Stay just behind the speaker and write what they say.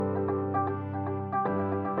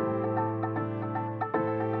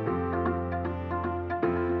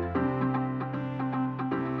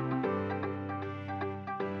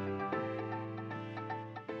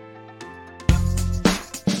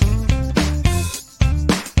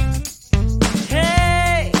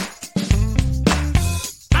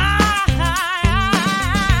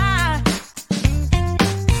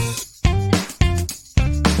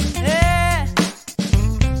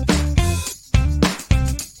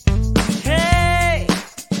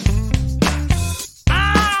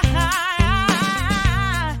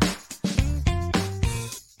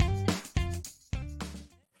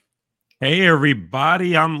Hey,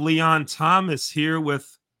 everybody. I'm Leon Thomas here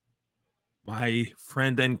with my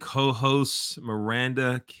friend and co host,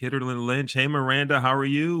 Miranda Kitterlin-Lynch. Hey, Miranda, how are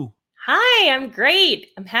you? Hi, I'm great.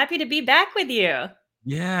 I'm happy to be back with you.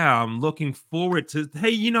 Yeah, I'm looking forward to.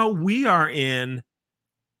 Hey, we are in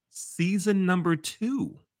season number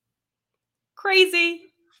two.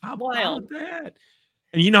 Crazy. How about Wild. that?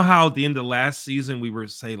 And you know how at the end of last season we were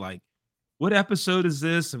say like, what episode is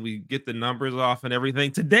this? And we get the numbers off and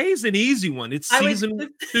everything. Today's an easy one. It's I was season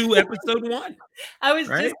just, two, episode one, I was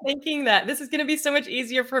right? just thinking that this is going to be so much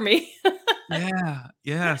easier for me. Yeah,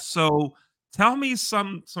 yeah. So tell me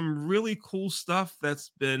some really cool stuff that's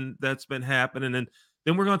been happening, and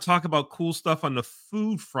then we're gonna talk about cool stuff on the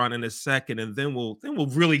food front in a second, and then we'll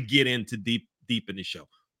really get into deep in the show.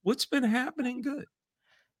 What's been happening good?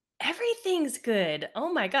 Everything's good.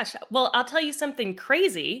 Oh my gosh. Well, I'll tell you something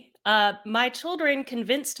crazy. My children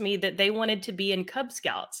convinced me that they wanted to be in Cub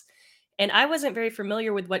Scouts, and I wasn't very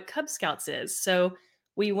familiar with what Cub Scouts is. So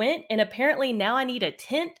we went, and apparently now I need a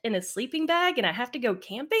tent and a sleeping bag, and I have to go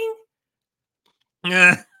camping.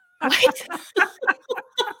 What?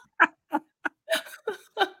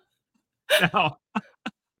 Now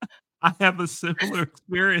I have a similar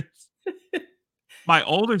experience. My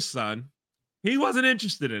older son, he wasn't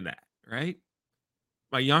interested in that, right?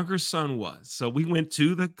 My younger son was. So we went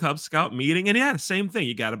to the Cub Scout meeting, and yeah, same thing.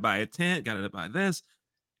 You got to buy a tent, got to buy this.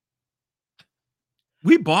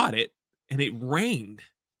 We bought it and it rained.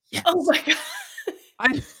 Oh Yes. my god.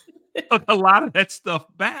 I took a lot of that stuff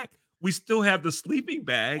back. We still have the sleeping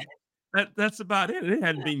bag. That's about it. It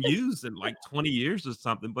hadn't been used in like 20 years or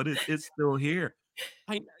something, but it's still here.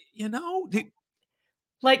 I you know, the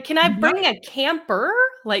Like, can I not bring a camper?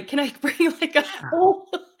 Like, can I bring, like, a yeah, whole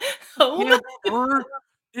home? camper,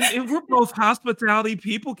 and we're both hospitality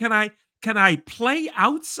people. Can I play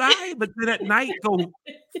outside, but then at night go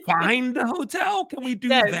find a hotel? Can we do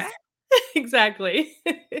Yes, that? exactly.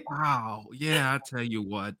 Wow. Yeah, I tell you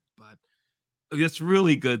what, but it's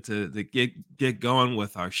really good to get going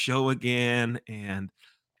with our show again, and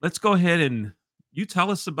let's go ahead and you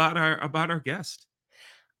tell us about our guest.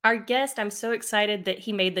 Our guest, I'm so excited that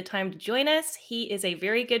he made the time to join us. He is a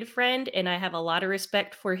very good friend, and I have a lot of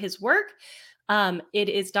respect for his work. It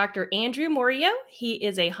is Dr. Andrew Moreo. He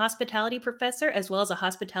is a hospitality professor as well as a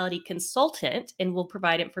hospitality consultant, and will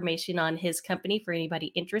provide information on his company for anybody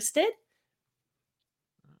interested.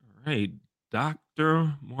 All right,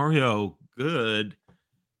 Dr. Mario, good.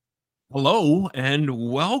 Hello and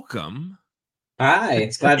welcome. Hi, For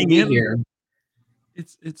it's glad to checking be in. here.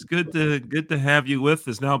 It's good to have you with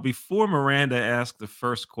us. Now, before Miranda asked the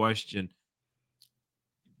first question,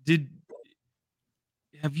 did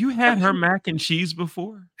have you had her mac and cheese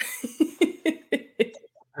before?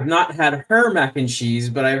 I've not had her mac and cheese,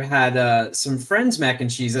 but I've had some friends' mac and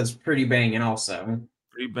cheese that's pretty banging also.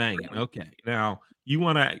 Pretty banging. Okay. Now, you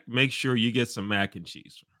wanna make sure you get some mac and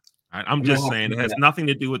cheese. I'm I'm gonna just have to saying it do has that. nothing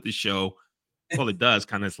to do with the show. Well, it does,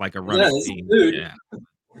 kinda it's like a Yeah, running it's theme. food. Yeah,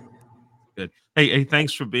 good. Hey,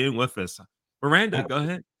 thanks for being with us. Miranda, go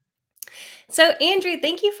ahead. So, Andrew,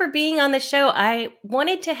 thank you for being on the show. I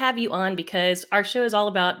wanted to have you on because our show is all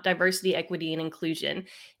about diversity, equity, and inclusion.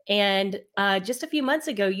 And just a few months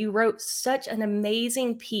ago, you wrote such an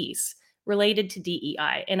amazing piece related to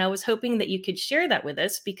DEI. And I was hoping that you could share that with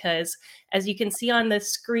us because, as you can see on the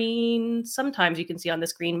screen, sometimes you can see on the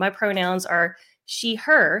screen, my pronouns are she,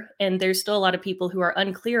 her. And there's still a lot of people who are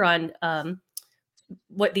unclear on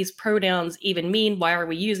what these pronouns even mean. Why are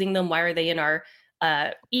we using them? Why are they in our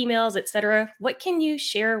emails, etc.? What can you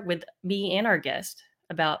share with me and our guest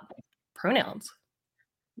about pronouns?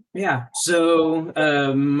 Yeah. So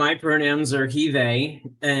my pronouns are he, they,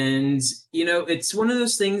 and it's one of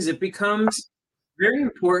those things. It becomes very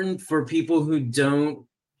important for people who don't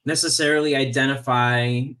necessarily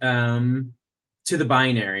identify to the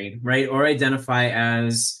binary, right, or identify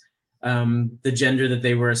as the gender that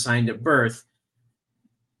they were assigned at birth.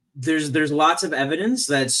 There's lots of evidence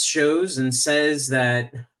that shows and says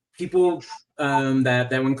that people that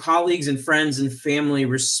when colleagues and friends and family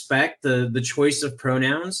respect the choice of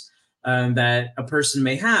pronouns that a person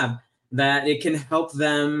may have, that it can help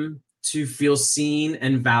them to feel seen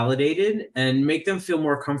and validated and make them feel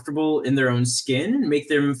more comfortable in their own skin and make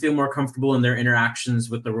them feel more comfortable in their interactions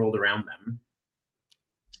with the world around them.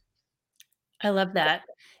 I love that.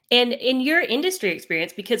 And in your industry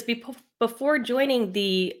experience, because before joining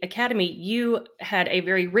the academy, you had a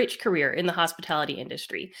very rich career in the hospitality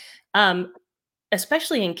industry, um,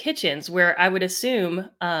 especially in kitchens, where I would assume,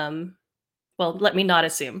 well, let me not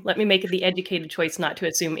assume. Let me make the educated choice not to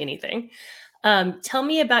assume anything. Tell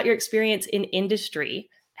me about your experience in industry.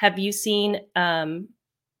 Have you seen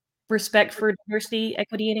respect for diversity,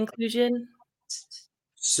 equity, and inclusion?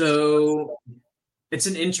 So it's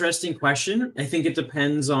an interesting question. I think it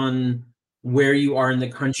depends on where you are in the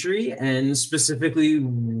country and specifically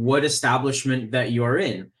what establishment that you're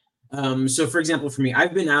in. So, for example, for me,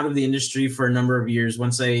 I've been out of the industry for a number of years.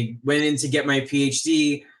 Once I went in to get my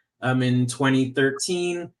PhD in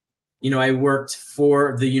 2013, I worked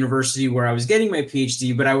for the university where I was getting my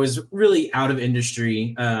PhD, but I was really out of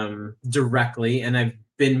industry directly, and I've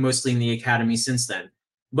been mostly in the academy since then.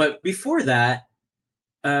 But before that,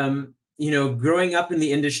 growing up in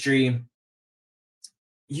the industry,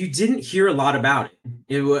 you didn't hear a lot about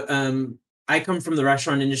it. I come from the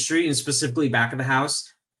restaurant industry and specifically back of the house,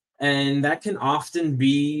 and that can often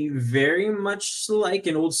be very much like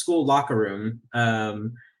an old school locker room.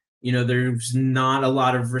 There's not a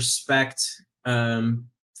lot of respect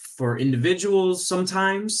for individuals.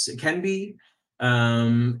 Sometimes it can be.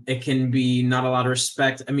 It can be not a lot of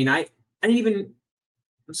respect. I mean, I didn't even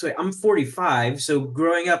so I'm 45. So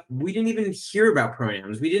growing up, we didn't even hear about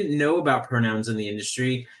pronouns. We didn't know about pronouns in the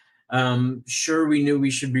industry. Sure, we knew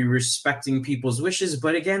we should be respecting people's wishes,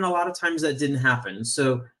 but again, a lot of times that didn't happen.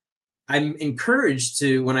 So I'm encouraged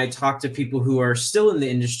to, when I talk to people who are still in the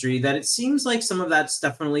industry, that it seems like some of that's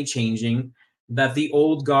definitely changing. That the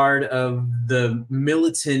old guard of the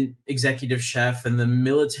militant executive chef and the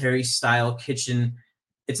military style kitchen,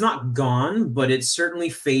 it's not gone, but it's certainly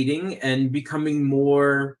fading and becoming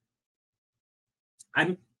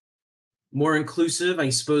I'm more inclusive, I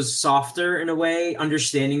suppose, softer in a way,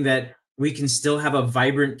 understanding that we can still have a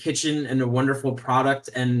vibrant kitchen and a wonderful product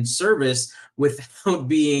and service without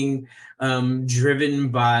being driven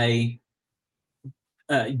by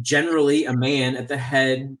generally a man at the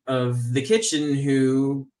head of the kitchen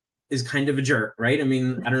who is kind of a jerk, right? I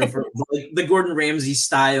mean, I don't know if like the Gordon Ramsay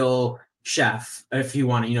style chef, if you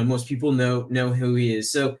want to, most people know who he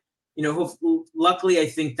is. So, luckily, I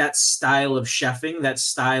think that style of chefing, that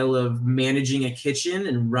style of managing a kitchen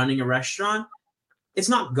and running a restaurant, it's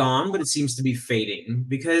not gone, but it seems to be fading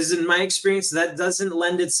because, in my experience, that doesn't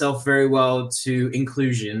lend itself very well to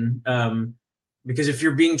inclusion. Because if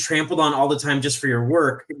you're being trampled on all the time just for your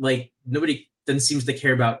work, like nobody then seems to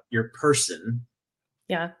care about your person.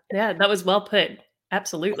 Yeah, yeah, that was well put.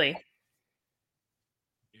 Absolutely.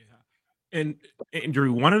 Yeah. And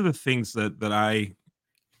Andrew, one of the things that I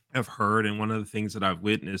have heard and one of the things that I've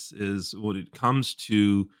witnessed is when it comes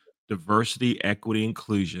to diversity, equity,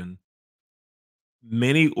 inclusion,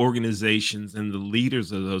 many organizations and the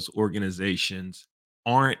leaders of those organizations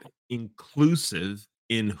aren't inclusive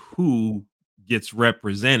in who gets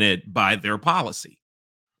represented by their policy.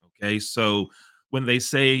 Okay. So when they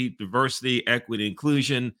say diversity, equity,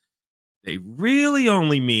 inclusion, they really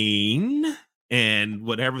only mean, and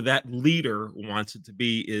whatever that leader wants it to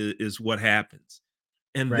be is what happens.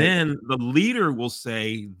 And Right. then the leader will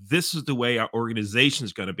say, this is the way our organization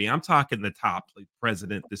is going to be. I'm talking the top, like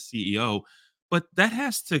president, the CEO, but that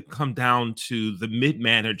has to come down to the mid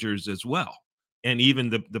managers as well, and even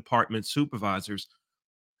the department supervisors.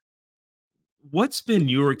 What's been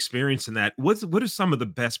your experience in that? What are some of the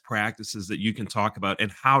best practices that you can talk about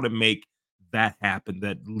and how to make that happen,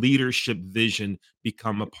 that leadership vision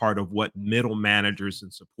become a part of what middle managers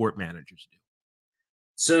and support managers do?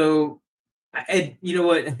 So, you know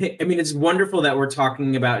what? I mean, it's wonderful that we're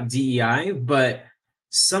talking about DEI, but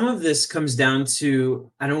some of this comes down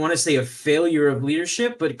to, I don't want to say a failure of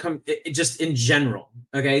leadership, but it just in general.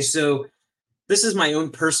 Okay. So, this is my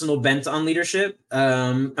own personal bent on leadership.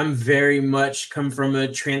 I'm very much come from a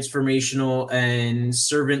transformational and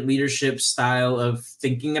servant leadership style of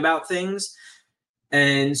thinking about things.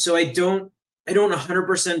 And so I don't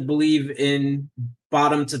 100% believe in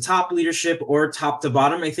bottom to top leadership or top to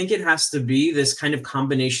bottom. I think it has to be this kind of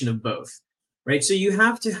combination of both. Right? So you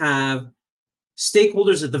have to have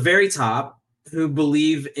stakeholders at the very top who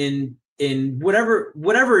believe in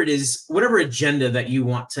whatever it is, whatever agenda that you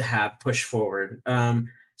want to have push forward. And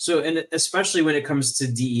especially when it comes to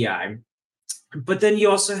DEI, but then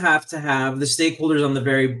you also have to have the stakeholders on the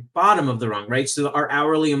very bottom of the rung, right? So our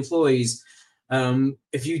hourly employees,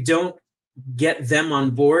 if you don't get them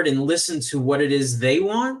on board and listen to what it is they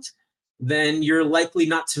want, then you're likely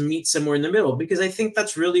not to meet somewhere in the middle. Because I think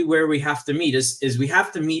that's really where we have to meet is we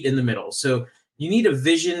have to meet in the middle. So you need a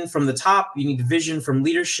vision from the top, you need a vision from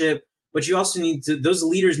leadership, but you also need to, those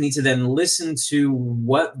leaders need to then listen to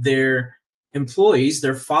what their employees,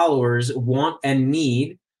 their followers want and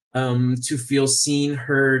need to feel seen,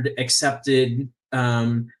 heard, accepted.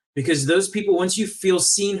 Because those people, once you feel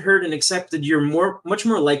seen, heard, and accepted, you're much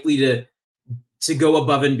more likely to go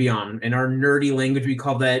above and beyond. In our nerdy language, we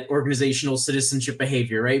call that organizational citizenship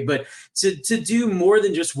behavior, right? But to do more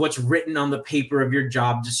than just what's written on the paper of your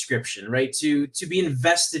job description, right? To be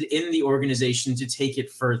invested in the organization, to take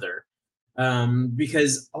it further.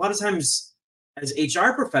 Because a lot of times as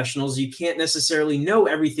HR professionals, you can't necessarily know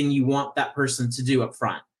everything you want that person to do up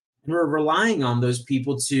front. And we're relying on those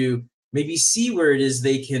people to maybe see where it is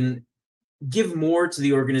they can give more to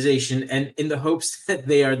the organization, and in the hopes that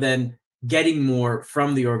they are then getting more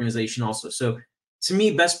from the organization also. So to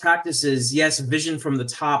me, best practice is, yes, vision from the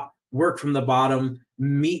top, work from the bottom,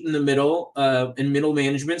 meet in the middle, and middle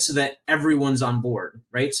management, so that everyone's on board,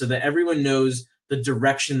 right? So that everyone knows the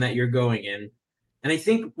direction that you're going in. And I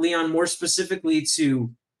think, Leon, more specifically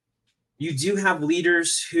to, you do have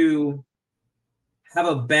leaders who have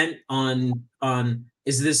a bent on,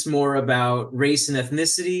 is this more about race and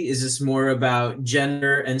ethnicity? Is this more about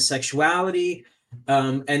gender and sexuality?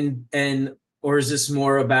 And or is this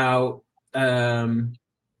more about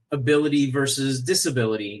ability versus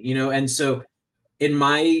disability? And so in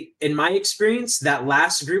my experience, that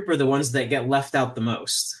last group are the ones that get left out the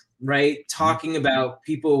most, right? Talking about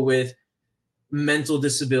people with mental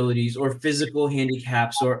disabilities or physical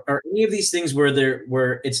handicaps, or any of these things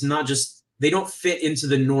where it's not just, they don't fit into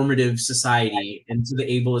the normative society, into the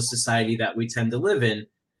ableist society that we tend to live in.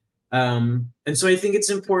 And so I think it's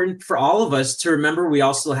important for all of us to remember we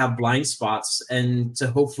also have blind spots, and to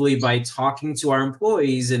hopefully, by talking to our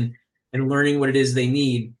employees and learning what it is they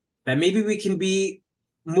need, that maybe we can be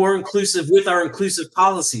more inclusive with our inclusive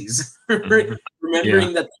policies. Right?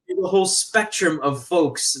 Remembering that there's a whole spectrum of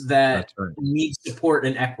folks that need support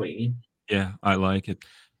and equity. Yeah, I like it.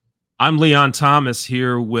 I'm Leon Thomas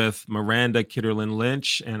here with Miranda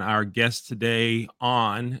Kitterlin-Lynch, and our guest today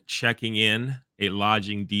on Checking In, a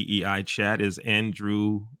Lodging DEI Chat, is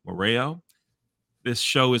Andrew Moreo. This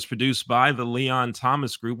show is produced by the Leon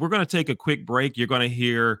Thomas Group. We're going to take a quick break. You're going to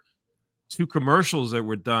hear 2 commercials that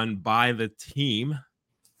were done by the team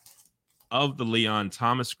of the Leon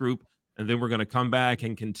Thomas Group, and then we're going to come back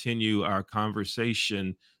and continue our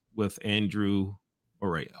conversation with Andrew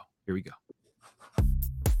Moreo. Here we go.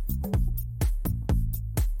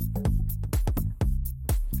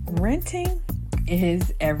 Renting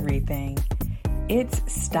is everything. It's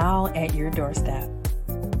style at your doorstep,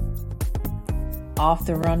 off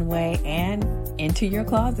the runway and into your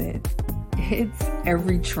closet. It's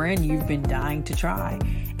every trend you've been dying to try,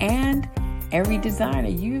 and every designer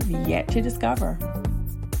you've yet to discover.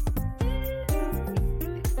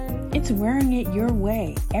 It's wearing it your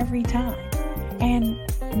way every time and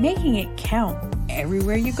making it count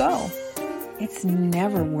everywhere you go. It's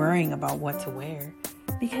never worrying about what to wear,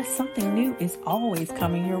 because something new is always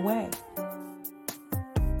coming your way.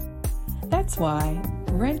 That's why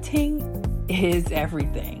renting is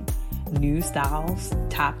everything. New styles,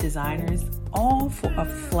 top designers, all for a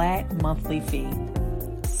flat monthly fee.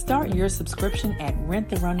 Start your subscription at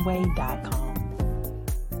renttherunway.com.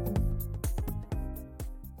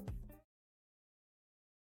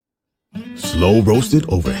 Slow roasted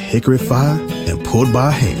over hickory fire and pulled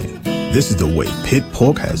by hand. This is the way pit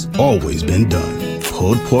pork has always been done.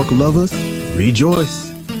 Pulled pork lovers,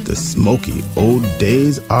 rejoice. The smoky old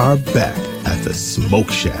days are back at the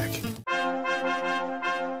Smoke Shack.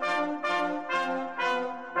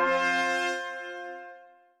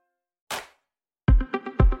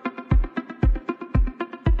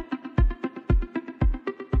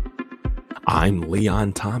 I'm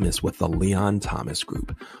Leon Thomas with the Leon Thomas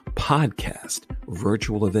Group. Podcast,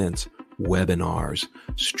 virtual events, webinars,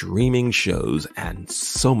 streaming shows, and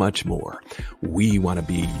so much more. We want to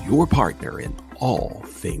be your partner in all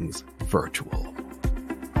things virtual.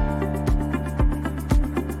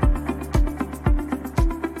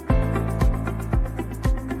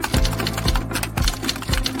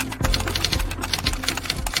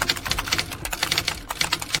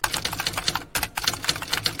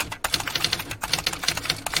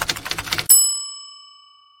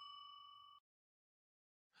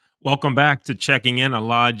 Welcome back to Checking In, a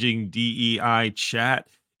Lodging DEI Chat.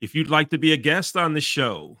 If you'd like to be a guest on the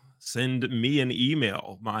show, send me an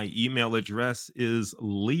email. My email address is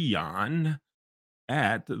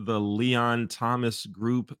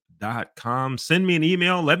leon@theleonthomasgroup.com. Send me an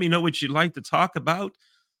email. Let me know what you'd like to talk about.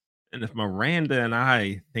 And if Miranda and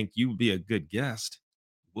I think you'd be a good guest,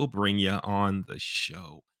 we'll bring you on the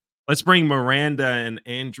show. Let's bring Miranda and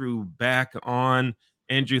Andrew back on.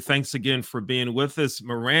 Andrew, thanks again for being with us.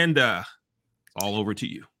 Miranda, it's all over to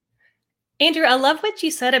you. Andrew, I love what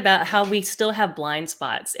you said about how we still have blind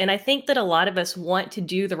spots. And I think that a lot of us want to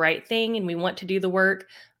do the right thing and we want to do the work,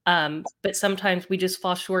 but sometimes we just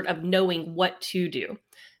fall short of knowing what to do.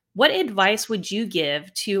 What advice would you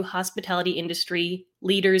give to hospitality industry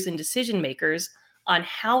leaders and decision makers on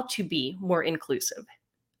how to be more inclusive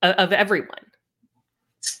of everyone?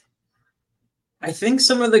 I think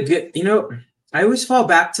some of the good, I always fall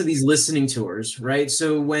back to these listening tours, right?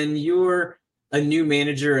 So when you're a new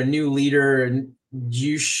manager, a new leader, and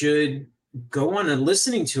you should go on a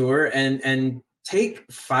listening tour and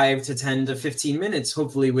take 5 to 10 to 15 minutes,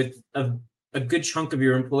 hopefully with a good chunk of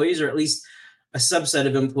your employees, or at least a subset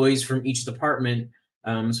of employees from each department.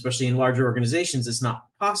 Especially in larger organizations, it's not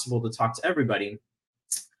possible to talk to everybody.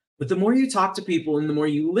 But the more you talk to people and the more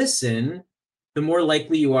you listen, the more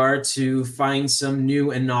likely you are to find some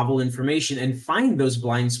new and novel information and find those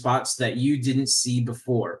blind spots that you didn't see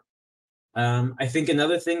before. I think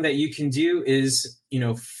another thing that you can do is,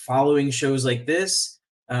 following shows like this,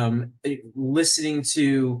 listening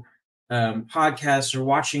to podcasts or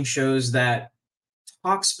watching shows that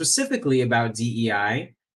talk specifically about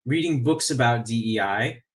DEI, reading books about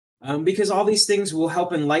DEI, because all these things will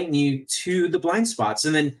help enlighten you to the blind spots.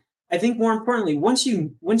 And then I think more importantly, once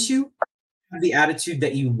you have the attitude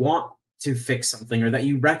that you want to fix something, or that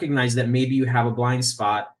you recognize that maybe you have a blind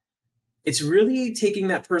spot, it's really taking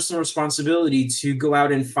that personal responsibility to go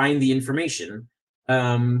out and find the information.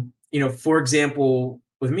 For example,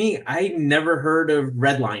 with me, I never heard of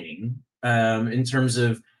redlining in terms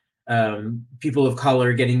of people of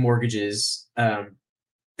color getting mortgages. And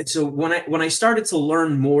so when I started to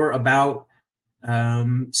learn more about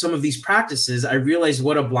some of these practices, I realized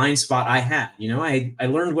what a blind spot I had. I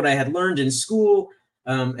learned what I had learned in school,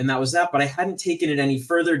 and that was that. But I hadn't taken it any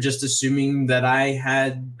further, just assuming that I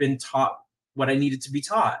had been taught what I needed to be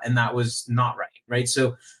taught, and that was not right. Right.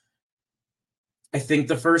 So I think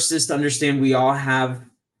the first is to understand we all have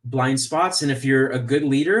blind spots, and if you're a good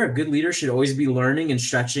leader should always be learning and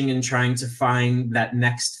stretching and trying to find that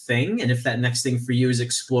next thing. And if that next thing for you is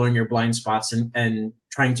exploring your blind spots and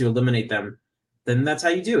trying to eliminate them, then that's how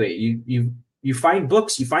you do it. You find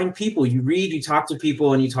books, you find people, you read, you talk to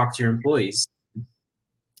people, and you talk to your employees.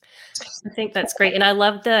 I think that's great. And I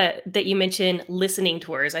love that you mentioned listening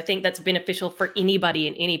tours. I think that's beneficial for anybody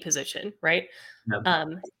in any position, right? Yeah.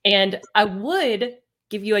 And I would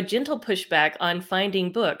give you a gentle pushback on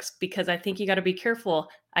finding books, because I think you got to be careful.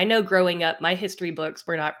 I know growing up, my history books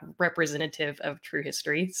were not representative of true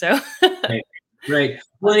history. So Right.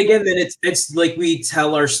 Well, again, then it's like we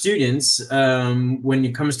tell our students, when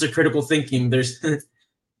it comes to critical thinking, there's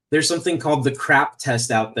something called the CRAP test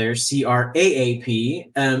out there,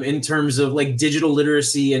 CRAAP, in terms of like digital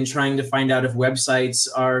literacy and trying to find out if websites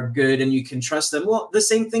are good and you can trust them. Well, the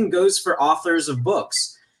same thing goes for authors of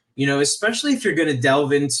books, especially if you're going to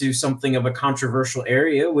delve into something of a controversial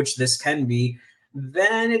area, which this can be,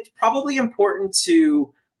 then it's probably important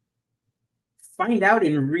to find out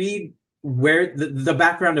and read where the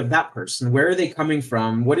background of that person, where are they coming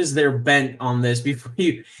from, what is their bent on this, before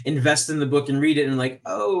you invest in the book and read it and like,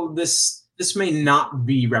 oh, this may not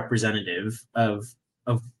be representative of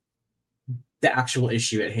the actual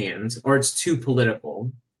issue at hand, or it's too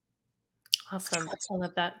political. awesome. I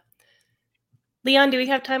love that. Leon, do we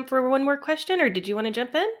have time for one more question, or did you want to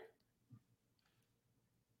jump in?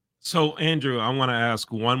 So, Andrew, I want to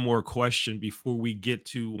ask one more question before we get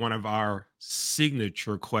to one of our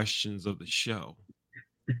signature questions of the show.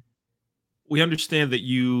 We understand that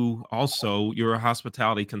you're a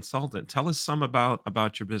hospitality consultant. Tell us some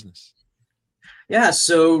about your business. Yeah,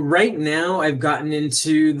 so right now I've gotten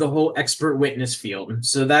into the whole expert witness field.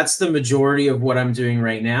 So that's the majority of what I'm doing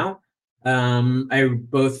right now. I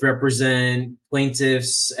both represent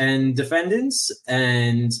plaintiffs and defendants,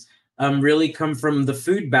 and really come from the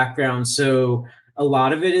food background. So a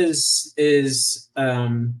lot of it is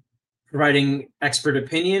providing expert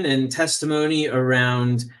opinion and testimony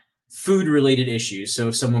around food related issues. So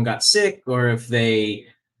if someone got sick, or if they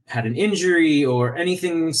had an injury, or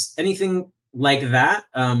anything like that,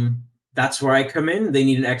 that's where I come in. They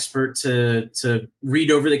need an expert to read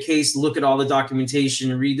over the case, look at all the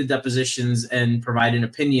documentation, read the depositions, and provide an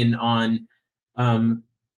opinion on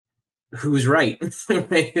who's right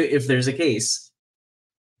if there's a case.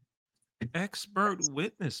 Expert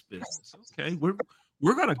witness business. Okay,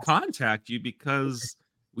 we're going to contact you because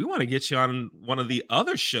we want to get you on one of the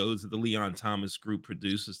other shows that the Leon Thomas Group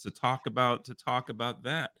produces to talk about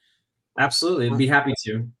that. Absolutely, I'd be happy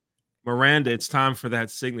to. Miranda, it's time for that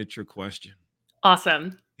signature question.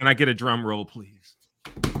 Awesome. Can I get a drum roll, please?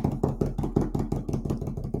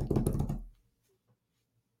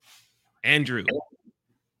 Andrew,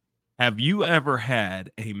 have you ever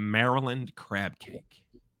had a Maryland crab cake?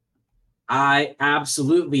 I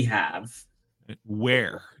absolutely have.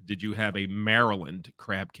 Where did you have a Maryland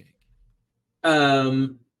crab cake?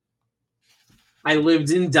 I lived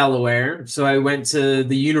in Delaware, so I went to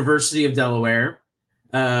the University of Delaware.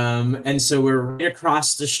 And so we're right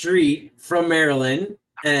across the street from Maryland.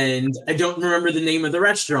 And I don't remember the name of the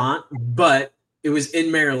restaurant, but it was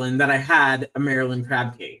in Maryland that I had a Maryland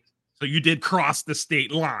crab cake. So you did cross the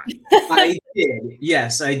state line. I did.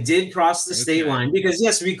 Yes, I did cross the state line because,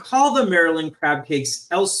 yes, we call them Maryland crab cakes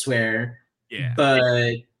elsewhere, Yeah.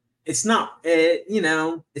 but it's not,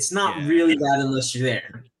 it's not really that unless you're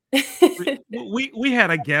there. We had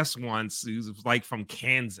a guest once who was like from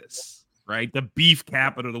Kansas, right? The beef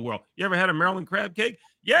capital of the world. You ever had a Maryland crab cake?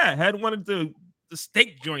 Yeah, had one at the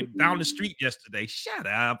steak joint down the street yesterday. Shut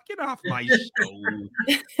up. Get off my show.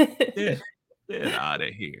 Get out of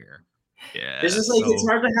here. Yeah. It's just like it's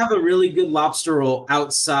hard to have a really good lobster roll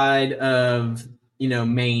outside of,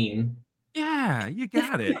 Maine. Yeah, you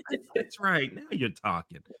got it. That's right. Now you're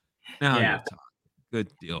talking. You're talking.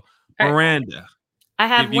 Good deal. Miranda. I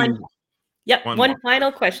have one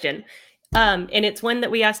final question. And it's one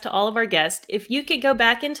that we asked to all of our guests. If you could go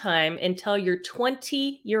back in time and tell your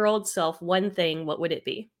 20-year-old self one thing, what would it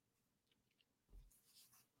be?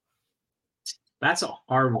 That's a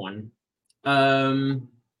hard one.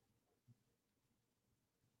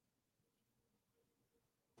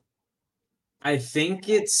 I think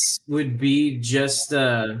would be just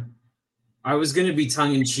I was gonna be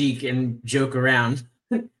tongue in cheek and joke around,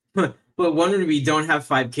 but one would be don't have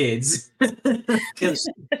 5 kids because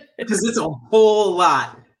it's a whole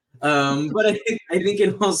lot. But I think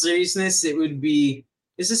in all seriousness,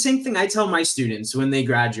 it's the same thing I tell my students when they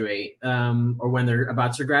graduate, or when they're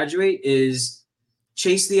about to graduate, is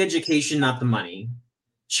chase the education, not the money.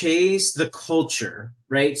 Chase the culture,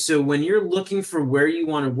 right? So when you're looking for where you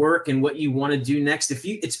want to work and what you want to do next,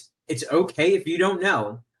 it's okay if you don't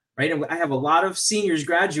know, right? And I have a lot of seniors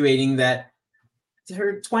graduating that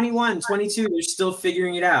they're 21, 22, they're still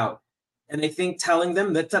figuring it out. And I think telling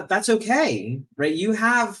them that's okay, right? You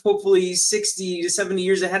have hopefully 60 to 70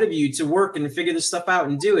 years ahead of you to work and figure this stuff out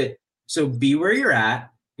and do it. So be where you're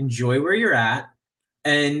at, enjoy where you're at,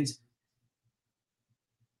 and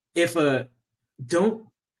if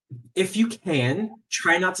you can,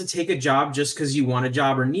 try not to take a job just because you want a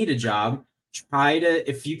job or need a job. Try to,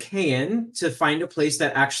 if you can, to find a place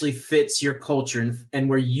that actually fits your culture and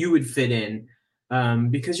where you would fit in,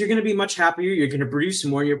 because you're going to be much happier. You're going to produce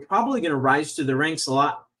more. You're probably going to rise through the ranks a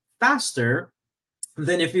lot faster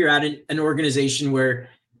than if you're at an organization where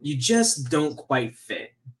you just don't quite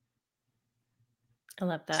fit. I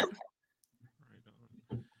love that.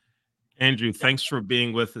 Andrew, thanks for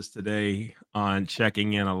being with us today on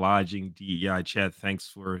Checking In, a Lodging DEI chat. Thanks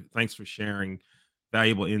for sharing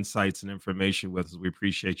valuable insights and information with us. We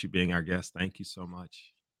appreciate you being our guest. Thank you so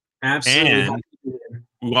much. Absolutely. And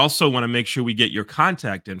we also want to make sure we get your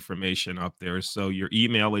contact information up there. So your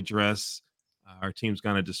email address, our team's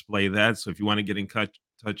going to display that. So if you want to get in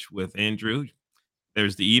touch with Andrew,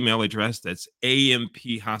 there's the email address. That's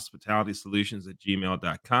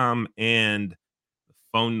amphospitalitysolutions@gmail.com. And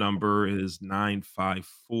phone number is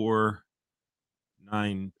 954-928-5611.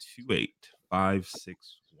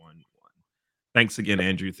 Thanks again,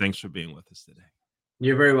 Andrew. Thanks for being with us today.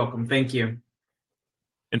 You're very welcome. Thank you.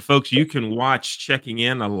 And folks, you can watch Checking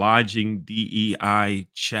In, a Lodging DEI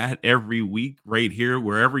chat every week right here,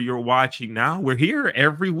 wherever you're watching now. We're here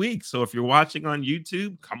every week. So if you're watching on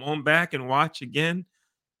YouTube, come on back and watch again.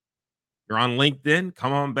 You're on LinkedIn,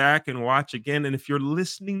 come on back and watch again. And if you're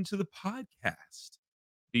listening to the podcast,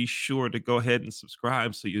 be sure to go ahead and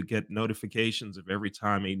subscribe so you get notifications of every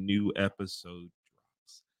time a new episode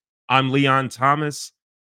drops. I'm Leon Thomas.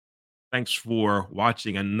 Thanks for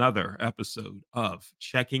watching another episode of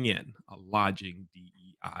Checking In, a Lodging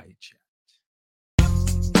DEI chat.